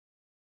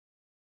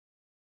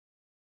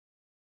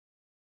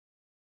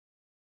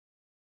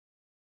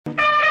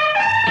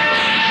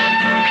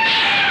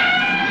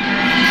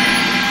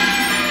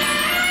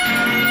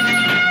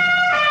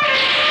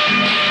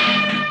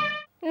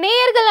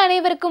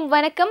அனைவருக்கும்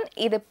வணக்கம்.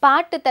 இது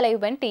பாட்டு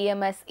தலைவன்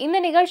TMS. இந்த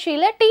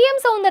நிகழ்ச்சியில TM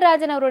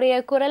சௌந்தரராஜன் அவருடைய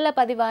குரல்ல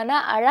பதிவான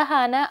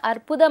அழகான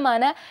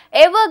அற்புதமான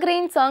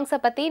எவர்கிரீன் சாங்ஸை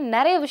பத்தி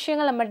நிறைய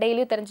விஷயங்கள் நம்ம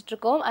டெய்லியும் தெரிஞ்சுட்டு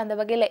இருக்கோம். அந்த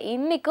வகையில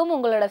இன்னைக்கும்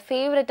உங்களோட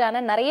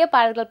ஃபேவரட்டான நிறைய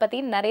பாடல்கள்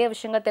பத்தி நிறைய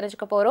விஷயங்கள்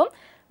தெரிஞ்சுக்க போறோம்.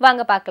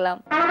 வாங்க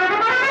பார்க்கலாம்.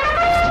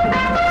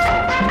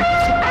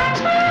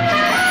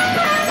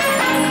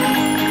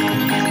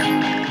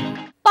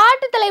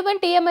 பாட்டு தலைவன்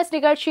TMS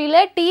நிகழ்ச்சியில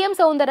TM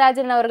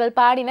சௌந்தரராஜன் அவர்கள்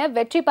பாடின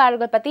வெற்றி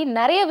பாடல்கள் பத்தி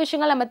நிறைய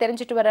விஷயங்கள் நம்ம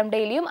தெரிஞ்சுட்டு வரோம்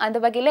டெய்லியும். அந்த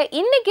வகையில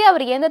இன்னைக்கு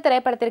அவர் எந்த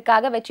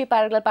திரைப்படத்திற்காக வெற்றி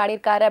பாடல்கள்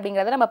பாடியிருக்காரு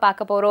அப்படிங்கறத நம்ம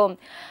பார்க்க போறோம்.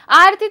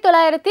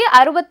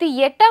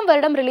 1968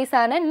 வருடம் ரிலீஸ்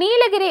ஆன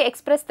நீலகிரி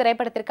எக்ஸ்பிரஸ்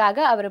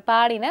திரைப்படத்திற்காக அவர்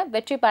பாடின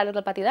வெற்றி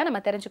பாடல்கள் பத்தி தான்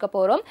நம்ம தெரிஞ்சுக்க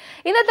போறோம்.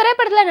 இந்த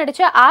திரைப்படத்துல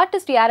நடிச்ச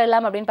ஆர்டிஸ்ட்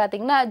யாரெல்லாம் அப்படின்னு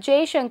பாத்தீங்கன்னா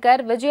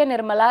ஜெய்சங்கர், விஜய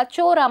நிர்மலா,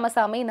 சோ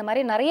ராமசாமி, இந்த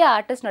மாதிரி நிறைய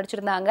ஆர்டிஸ்ட்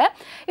நடிச்சிருந்தாங்க.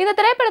 இந்த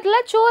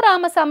திரைப்படத்துல சோ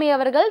ராமசாமி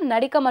அவர்கள்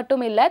நடிக்க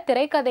மட்டும் இல்ல,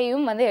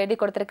 திரைக்கதையும் வந்து எழுதி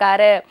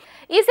கொடுத்திருக்காரு.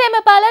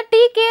 இசையமைப்பாளர்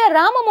TK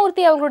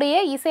ராமமூர்த்தி அவர்களுடைய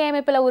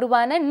இசையமைப்புல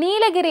உருவான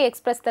நீலகிரி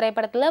எக்ஸ்பிரஸ்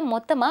திரைப்படத்துல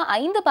மொத்தமா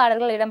 5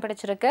 பாடல்கள் இடம்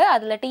பிடிச்சிருக்கு.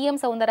 அதுல TM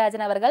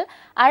சௌந்தரராஜன் அவர்கள்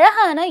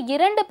அழகான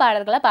 2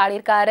 பாடல்களை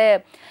பாடியிருக்காரு.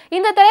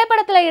 இந்த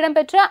திரைப்படத்துல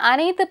இடம்பெற்ற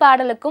அனைத்து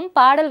பாடலுக்கும்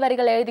பாடல்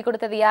வரிகள் எழுதி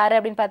கொடுத்தது யாரு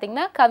அப்படின்னு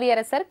பாத்தீங்கன்னா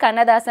கவியரசர்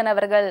கண்ணதாசன்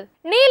அவர்கள்.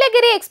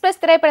 நீலகிரி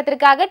எக்ஸ்பிரஸ்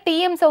திரைப்படத்திற்காக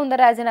TM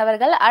சௌந்தரராஜன்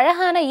அவர்கள்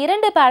அழகான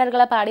 2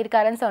 பாடல்களை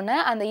பாடியிருக்காருன்னு சொன்ன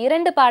அந்த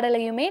 2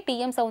 பாடலையுமே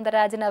TM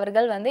சௌந்தரராஜன்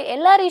அவர்கள் வந்து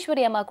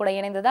எல்லாரீஸ்வரி அம்மா கூட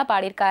இணைந்துதான்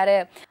பாடியிருக்காரு.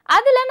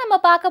 அதுல நம்ம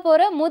பார்க்க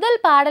போற முதல்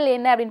பாடல்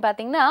என்ன அப்படின்னு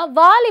பாத்தீங்கன்னா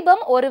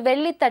வாலிபம் ஒரு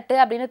வெள்ளித்தட்டு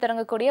அப்படின்னு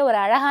தொடங்கக்கூடிய ஒரு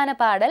அழகான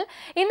பாடல்.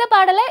 இந்த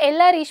பாடலை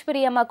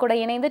எல்லாரீஸ்வரி அம்மா கூட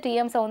இணைந்து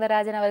TM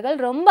சௌந்தரராஜன் அவர்கள்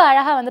ரொம்ப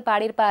அழகா வந்து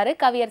பாடியிருப்பாரு.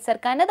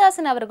 கவியரசர்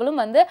கண்ணதாசன்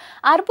அவர்களும் வந்து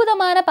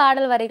அற்புதமான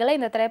பாடல் வரிகளை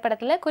இந்த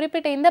திரைப்படத்துல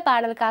குறிப்பிட்ட இந்த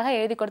பாடலுக்காக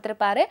எழுதி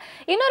கொடுத்திருப்பாரு.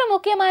 இன்னொரு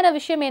முக்கியமான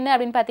விஷயம் என்ன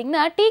அப்படின்னு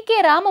பாத்தீங்கன்னா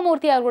TK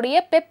ராமமூர்த்தி அவர்களுடைய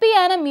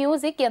பெப்பியான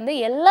மியூசிக் வந்து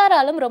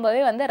எல்லாராலும்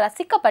ரொம்பவே வந்து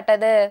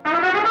ரசிக்கப்பட்டது.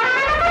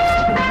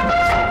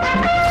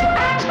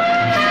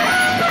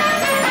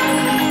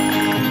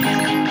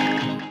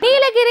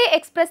 நீலகிரி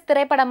எக்ஸ்பிரஸ்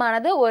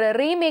திரைப்படமானது ஒரு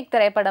ரீமேக்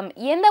திரைப்படம்.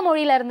 எந்த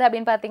மொழியில இருந்து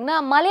அப்படின்னு பாத்தீங்கன்னா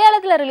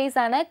மலையாளத்துல ரிலீஸ்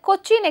ஆன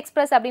கொச்சின்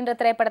எக்ஸ்பிரஸ் அப்படின்ற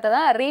திரைப்படத்தை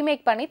தான்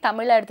ரீமேக் பண்ணி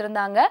தமிழ்ல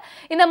எடுத்திருந்தாங்க.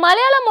 இந்த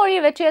மலையாள மொழி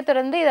வெற்றியை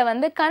தொடர்ந்து இதை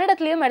வந்து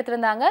கன்னடத்திலயும்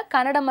எடுத்திருந்தாங்க.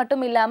 கன்னடம்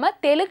மட்டும் இல்லாம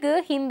தெலுங்கு,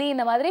 ஹிந்தி,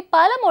 இந்த மாதிரி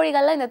பல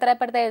மொழிகள்ல இந்த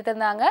திரைப்படத்தை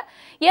எடுத்திருந்தாங்க.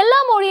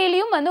 எல்லா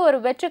மொழியிலையும் வந்து ஒரு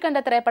வெற்றி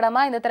கண்ட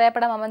திரைப்படமா இந்த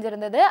திரைப்படம்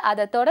அமைஞ்சிருந்தது.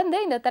 அதை தொடர்ந்து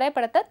இந்த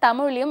திரைப்படத்தை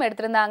தமிழ்லயும்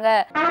எடுத்திருந்தாங்க.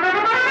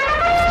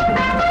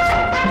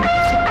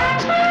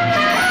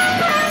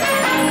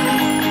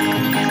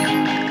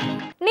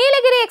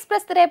 நீலகிரி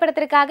எக்ஸ்பிரஸ்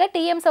திரைப்படத்திற்காக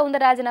TM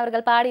சௌந்தரராஜன்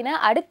அவர்கள் பாடின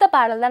அடுத்த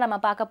பாடல் தான் நம்ம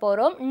பார்க்க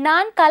போறோம்.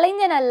 நான்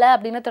கலைஞன் அல்ல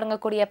அப்படின்னு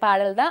தொடங்கக்கூடிய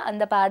பாடல் தான்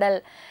அந்த பாடல்.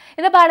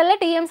 இந்த பாடல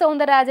TM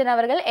சௌந்தரராஜன்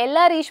அவர்கள்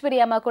எல்லாரீஸ்வரி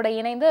அம்மா கூட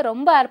இணைந்து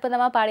ரொம்ப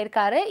அற்புதமா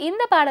பாடியிருக்காரு.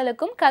 இந்த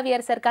பாடலுக்கும்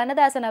கவியரசர்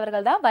கண்ணதாசன்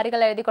அவர்கள் தான்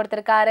வரிகள் எழுதி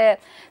கொடுத்திருக்காரு.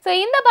 சோ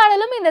இந்த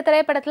பாடலும் இந்த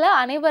திரைப்படத்துல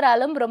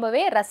அனைவராலும்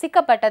ரொம்பவே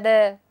ரசிக்கப்பட்டது.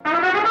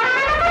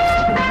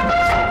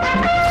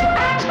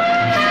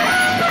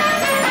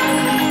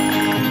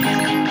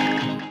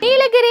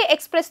 நீலகிரி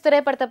எக்ஸ்பிரஸ்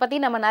திரைப்படத்தை பத்தி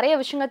நம்ம நிறைய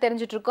விஷயங்கள்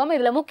தெரிஞ்சுட்டு இருக்கோம்.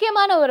 இதுல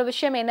முக்கியமான ஒரு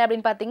விஷயம் என்ன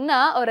அப்படின்னு பாத்தீங்கன்னா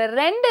ஒரு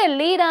 2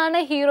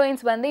 லீடான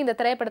ஹீரோயின்ஸ் வந்து இந்த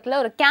திரைப்படத்துல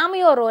ஒரு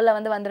கேமியோ ரோல்ல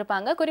வந்து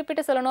வந்திருப்பாங்க.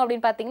 குறிப்பிட்டு சொல்லணும்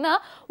அப்படின்னு பாத்தீங்கன்னா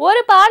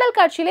ஒரு பாடல்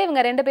காட்சியில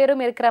இவங்க 2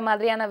 பேரும் இருக்கிற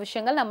மாதிரியான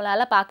விஷயங்கள்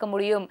நம்மளால பார்க்க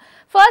முடியும்.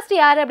 ஃபர்ஸ்ட்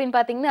யாரு அப்படின்னு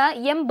பாத்தீங்கன்னா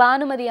M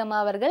பானுமதி அம்மா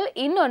அவர்கள்,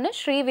 இன்னொன்னு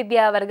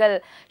ஸ்ரீவித்யா அவர்கள்.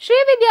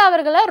 ஸ்ரீவித்யா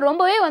அவர்களை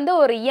ரொம்பவே வந்து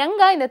ஒரு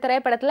யங்கா இந்த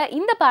திரைப்படத்துல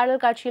இந்த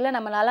பாடல் காட்சியில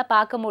நம்மளால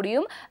பார்க்க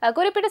முடியும்.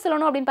 குறிப்பிட்டு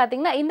சொல்லணும் அப்படின்னு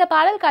பாத்தீங்கன்னா இந்த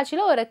பாடல்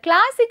காட்சியில ஒரு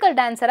கிளாசிக்கல்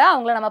டான்சரா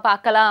அவங்கள நம்ம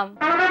பார்க்கலாம்.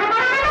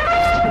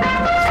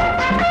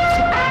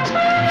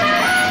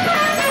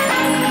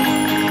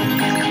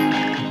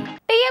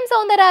 TM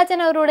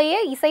சௌந்தரராஜன் அவருடைய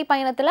இசை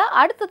பயணத்துல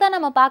அடுத்துதான்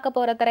நம்ம பார்க்க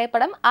போற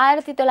திரைப்படம்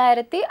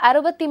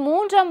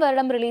 1963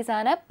 வருடம் ரிலீஸ்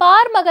ஆன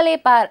பார் மகளே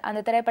பார். அந்த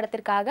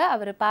திரைப்படத்திற்காக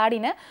அவர்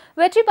பாடின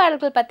வெற்றி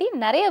பாடல்கள் பத்தி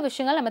நிறைய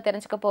விஷயங்கள் நம்ம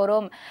தெரிஞ்சுக்க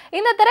போறோம்.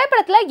 இந்த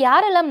திரைப்படத்துல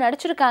யாரெல்லாம்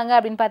நடிச்சிருக்காங்க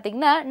அப்படின்னு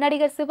பாத்தீங்கன்னா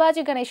நடிகர்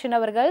சிவாஜி கணேசன்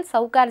அவர்கள்,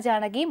 சவுகார்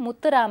ஜானகி,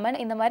 முத்துராமன்,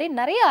 இந்த மாதிரி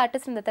நிறைய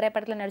ஆர்டிஸ்ட் இந்த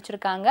திரைப்படத்துல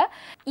நடிச்சிருக்காங்க.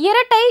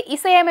 இரட்டை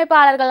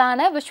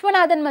இசையமைப்பாளர்களான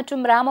விஸ்வநாதன்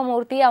மற்றும்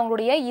ராமமூர்த்தி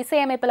அவங்களுடைய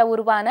இசையமைப்புல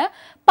உருவான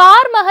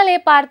பார் மகளே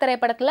பார்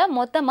திரைப்படத்துல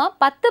மொத்தமா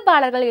 10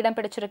 பாடல்கள் இடம்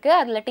பிடிச்சிருக்கு.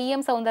 அதுல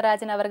TM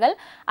சௌந்தரராஜன் அவர்கள்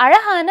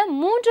அழகான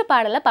 3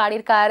 பாடலை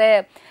பாடியிருக்காரு.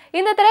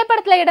 இந்த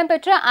திரைப்படத்துல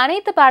இடம்பெற்ற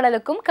அனைத்து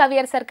பாடலுக்கும்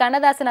கவியரசர்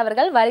கண்ணதாசன்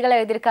அவர்கள் வரிகள்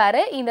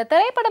எழுதியிருக்காரு. இந்த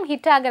திரைப்படம்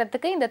ஹிட்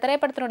ஆகிறதுக்கு இந்த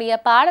திரைப்படத்தினுடைய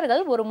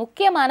பாடல்கள் ஒரு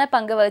முக்கியமான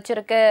பங்கு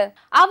வகிச்சிருக்கு.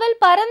 அவள்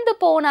பறந்து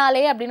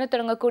போனாலே அப்படின்னு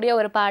தொடங்கக்கூடிய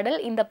ஒரு பாடல்.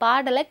 இந்த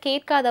பாடலை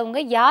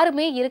கேட்காதவங்க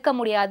யாருமே இருக்க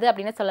முடியாது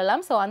அப்படின்னு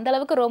சொல்லலாம். சோ அந்த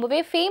அளவுக்கு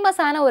ரொம்பவே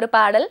ஃபேமஸான ஒரு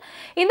பாடல்.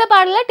 இந்த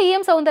பாடல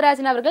TM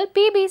சௌந்தரராஜன் அவர்கள்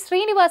PB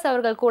ஸ்ரீனிவாஸ்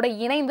அவர்கள் கூட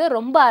இணைந்து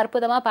ரொம்ப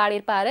அற்புதமா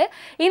பாடியிருப்பாரு.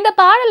 இந்த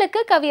பாடலுக்கு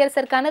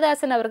கவியரசர்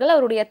கண்ணதாசன் அவர்கள்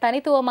அவருடைய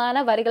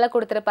தனித்துவமான வரிகளை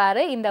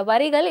கொடுத்திருப்பாரு. இந்த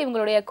வரிகள்,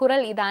 இவங்களுடைய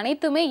குரல், இது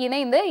அனைத்துமே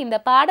இணைந்து இந்த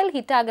பாடல்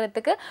ஹிட்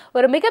ஆகிறதுக்கு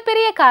ஒரு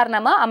மிகப்பெரிய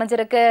காரணமா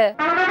அமைஞ்சிருக்கு.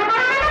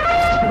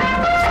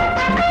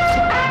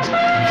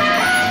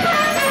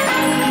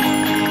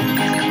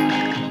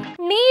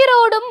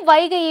 நீரோடும்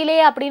வைகையிலே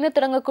அப்படின்னு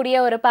தொடங்கக்கூடிய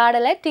ஒரு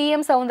பாடலை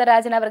TM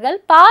சௌந்தரராஜன் அவர்கள்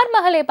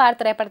பார்மகளே பார்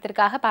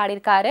திரைப்படத்திற்காக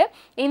பாடியிருக்காரு.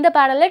 இந்த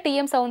பாடலை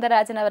TM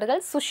சௌந்தரராஜன்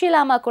அவர்கள்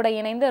சுஷிலாமா கூட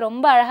இணைந்து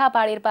ரொம்ப அழகா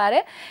பாடியிருப்பாரு.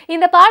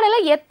 இந்த பாடலை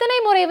எத்தனை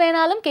முறை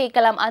வேணாலும்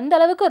கேட்கலாம். அந்த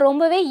அளவுக்கு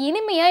ரொம்பவே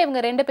இனிமையா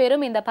இவங்க 2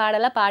 பேரும் இந்த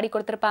பாடலை பாடி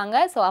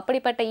கொடுத்திருப்பாங்க. ஸோ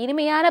அப்படிப்பட்ட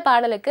இனிமையான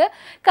பாடலுக்கு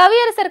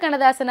கவியரசர்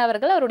கண்ணதாசன்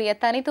அவர்கள் அவருடைய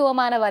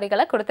தனித்துவமான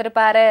வரிகளை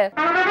கொடுத்திருப்பாரு.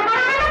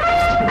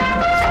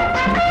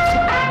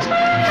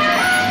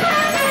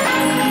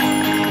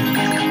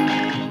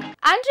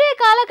 அன்றைய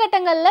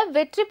காலகட்டங்களில்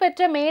வெற்றி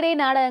பெற்ற மேடை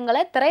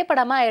நாடகங்களை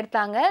திரைப்படமாக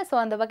எடுத்தாங்க. ஸோ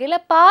அந்த வகையில்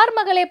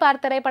பார்மகளே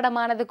பார்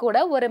திரைப்படமானது கூட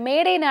ஒரு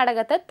மேடை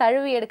நாடகத்தை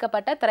தழுவி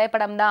எடுக்கப்பட்ட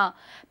திரைப்படம் தான்.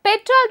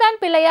 பெட்ரோல் தான்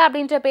பிள்ளையா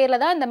அப்படின்ற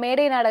பேரில் தான் இந்த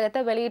மேடை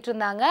நாடகத்தை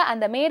வெளியிட்டிருந்தாங்க.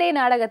 அந்த மேடை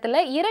நாடகத்தில்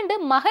 2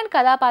 மகன்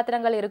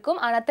கதாபாத்திரங்கள் இருக்கும்.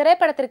 ஆனால்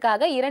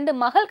திரைப்படத்திற்காக 2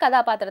 மகள்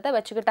கதாபாத்திரத்தை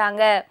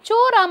வச்சுக்கிட்டாங்க. சோ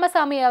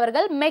ராமசாமி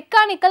அவர்கள்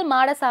மெக்கானிக்கல்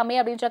மாடசாமி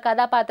அப்படின்ற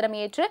கதாபாத்திரம்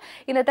ஏற்று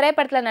இந்த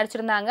திரைப்படத்தில்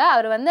நடிச்சிருந்தாங்க.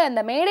 அவர் வந்து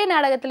அந்த மேடை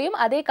நாடகத்திலையும்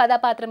அதே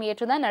கதாபாத்திரம்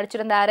ஏற்று தான்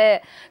நடிச்சிருந்தாரு.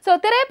 ஸோ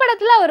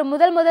திரைப்படத்துல அவர்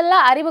முதல்ல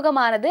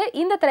அறிமுகமானது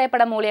இந்த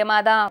திரைப்படம் மூலியமா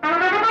தான்.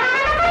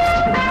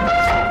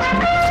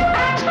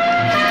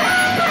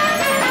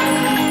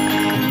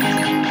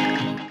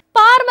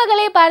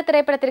 பார்மகளே பார்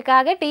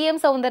திரைப்படத்திற்காக TM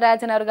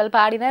சௌந்தரராஜன் அவர்கள்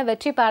பாடின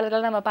வெற்றி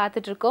பாடல்கள் நம்ம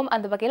பார்த்துட்டு இருக்கோம்.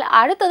 அந்த வகையில்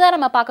அடுத்ததான்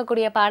நம்ம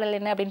பார்க்கக்கூடிய பாடல்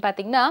என்ன அப்படின்னு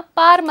பார்த்தீங்கன்னா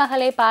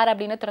பார்மகளே பார்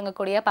அப்படின்னு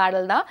தொடங்கக்கூடிய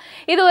பாடல் தான்.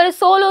 இது ஒரு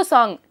சோலோ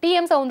சாங்.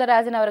 TM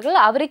சௌந்தரராஜன் அவர்கள்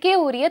அவருக்கே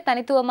உரிய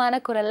தனித்துவமான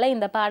குரல்ல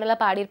இந்த பாடலை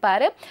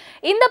பாடியிருப்பாரு.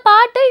 இந்த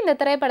பாட்டு இந்த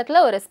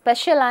திரைப்படத்தில் ஒரு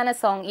ஸ்பெஷலான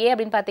சாங். ஏன்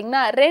அப்படின்னு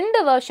பார்த்தீங்கன்னா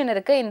 2 வெர்ஷன்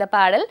இருக்கு இந்த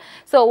பாடல்.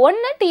 ஸோ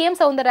ஒன்று TM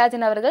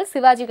சௌந்தரராஜன் அவர்கள்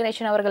சிவாஜி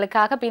கணேசன்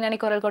அவர்களுக்காக பின்னணி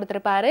குரல்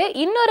கொடுத்திருப்பாரு.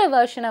 இன்னொரு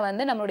வெர்ஷனை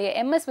வந்து நம்மளுடைய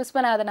MS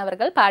விஸ்வநாதன்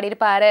அவர்கள்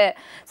பாடியிருப்பாரு.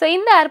 சோ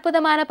இந்த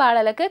அற்புதமான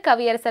பாடலுக்கு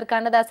கவியரசர்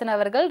கண்ணதாசன்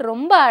அவர்கள்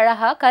ரொம்ப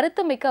அழகா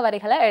கருத்து மிக்க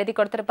வரிகளை எழுதி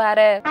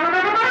கொடுத்திருப்பாரு.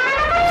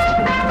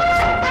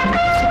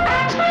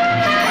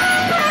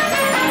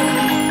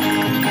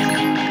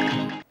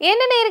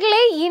 என்ன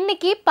நேயர்களே,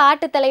 இன்னைக்கு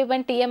பாட்டு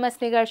தலைவன் TMS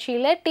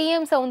நிகழ்ச்சியில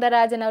TM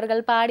சௌந்தரராஜன்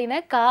அவர்கள்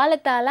பாடின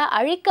காலத்தால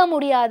அழிக்க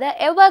முடியாத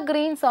எவர்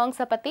கிரீன்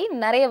சாங்ஸை பத்தி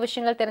நிறைய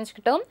விஷயங்கள்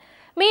தெரிஞ்சுக்கிட்டோம்.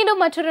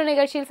 மீண்டும் மற்றொரு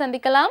நிகழ்ச்சியில்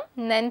சந்திக்கலாம்.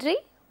 நன்றி,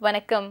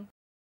 வணக்கம்.